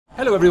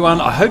Hello everyone,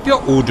 I hope you're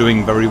all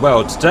doing very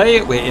well.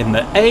 Today we're in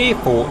the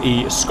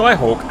A-4E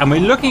Skyhawk and we're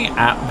looking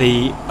at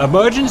the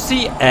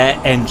emergency air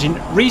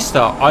engine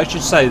restart. I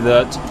should say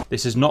that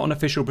this is not an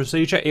official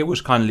procedure. It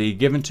was kindly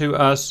given to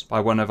us by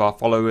one of our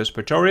followers,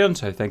 Praetorian,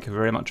 so thank you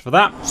very much for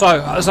that.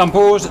 So, as I'm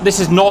paused, this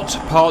is not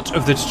part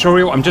of the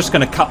tutorial. I'm just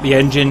going to cut the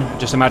engine.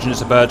 Just imagine it's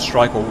a bird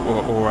strike or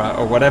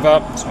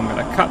whatever. So I'm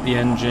going to cut the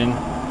engine,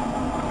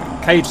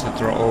 cage the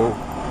throttle.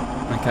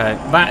 Okay,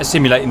 that is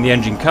simulating the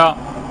engine cut.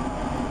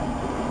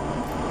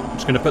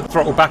 Just going to put the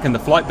throttle back in the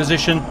flight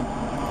position.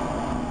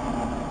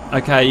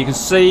 Okay, you can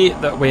see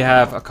that we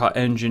have a cut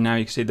engine now.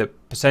 You can see the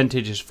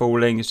percentage is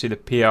falling. You see the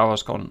PR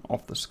has gone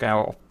off the scale,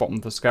 off bottom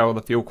of the scale.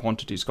 The fuel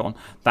quantity's gone.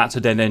 That's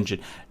a dead engine.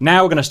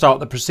 Now we're going to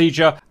start the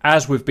procedure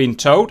as we've been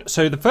told.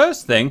 So the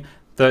first thing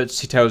that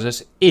he tells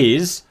us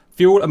is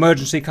fuel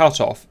emergency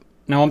cutoff.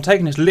 Now I'm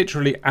taking this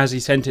literally as he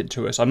sent it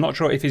to us. I'm not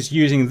sure if he's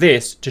using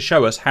this to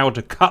show us how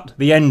to cut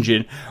the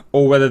engine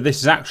or whether this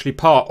is actually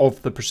part of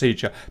the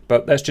procedure,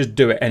 but let's just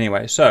do it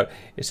anyway. So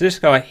it's this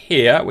guy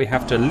here. We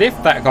have to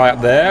lift that guy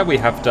up there. We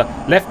have to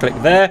left click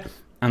there,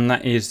 and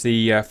that is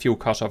the fuel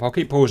cutoff. I'll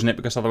keep pausing it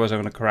because otherwise I'm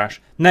going to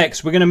crash.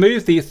 Next, we're going to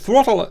move the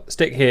throttle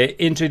stick here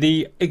into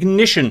the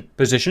ignition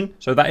position.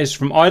 So that is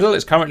from idle.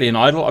 It's currently in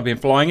idle. I've been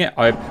flying it.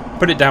 I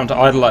put it down to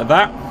idle like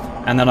that.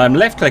 And then I'm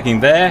left clicking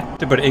there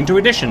to put it into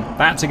ignition.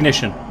 That's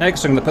ignition.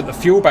 Next, I'm going to put the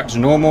fuel back to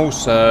normal.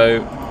 So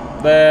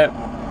there,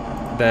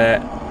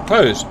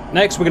 close.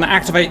 Next, we're going to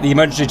activate the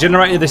emergency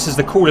generator. This is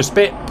the coolest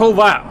bit. Pull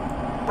that.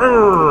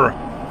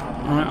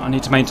 Alright, I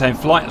need to maintain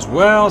flight as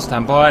well.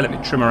 Stand by. Let me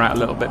trim her out a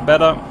little bit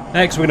better.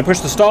 Next, we're going to push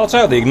the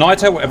starter, the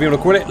igniter, whatever you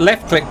want to call it.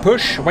 Left click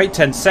push. Wait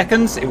 10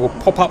 seconds. It will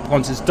pop up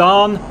once it's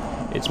done.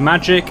 It's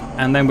magic.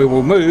 And then we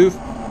will move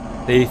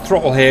the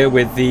throttle here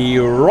with the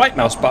right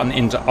mouse button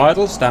into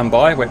idle. Stand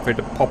by, wait for it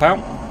to pop out.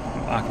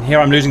 I can hear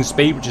I'm losing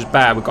speed, which is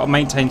bad. We've got to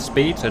maintain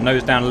speed, so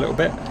nose down a little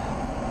bit.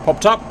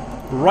 Popped up,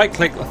 right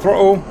click the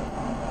throttle.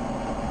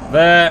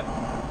 There.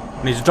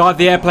 We need to drive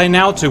the airplane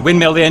now to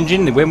windmill the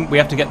engine. We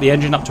have to get the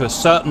engine up to a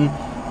certain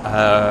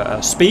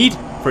speed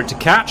for it to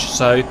catch.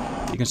 So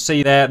you can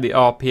see there the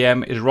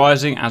RPM is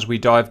rising as we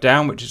dive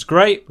down, which is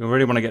great. We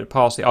really want to get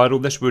past the idle.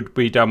 This would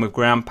be done with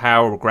ground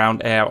power or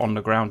ground air on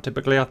the ground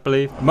typically, I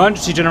believe.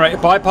 Emergency generator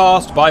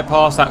bypassed.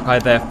 Bypass that guy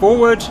there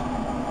forward.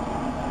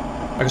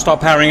 I can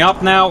start powering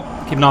up now.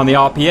 Keep an eye on the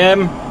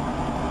RPM.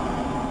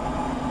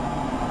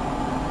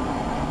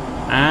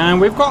 And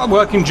we've got a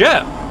working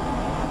jet.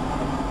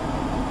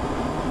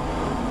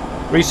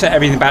 Reset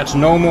everything back to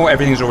normal.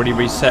 Everything's already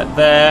reset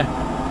there.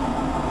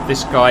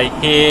 This guy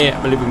here,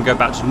 I believe we can go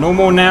back to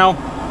normal now.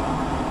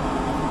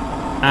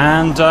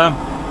 And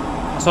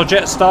so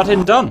jet started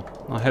and done.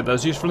 I hope that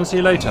was useful and see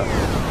you later.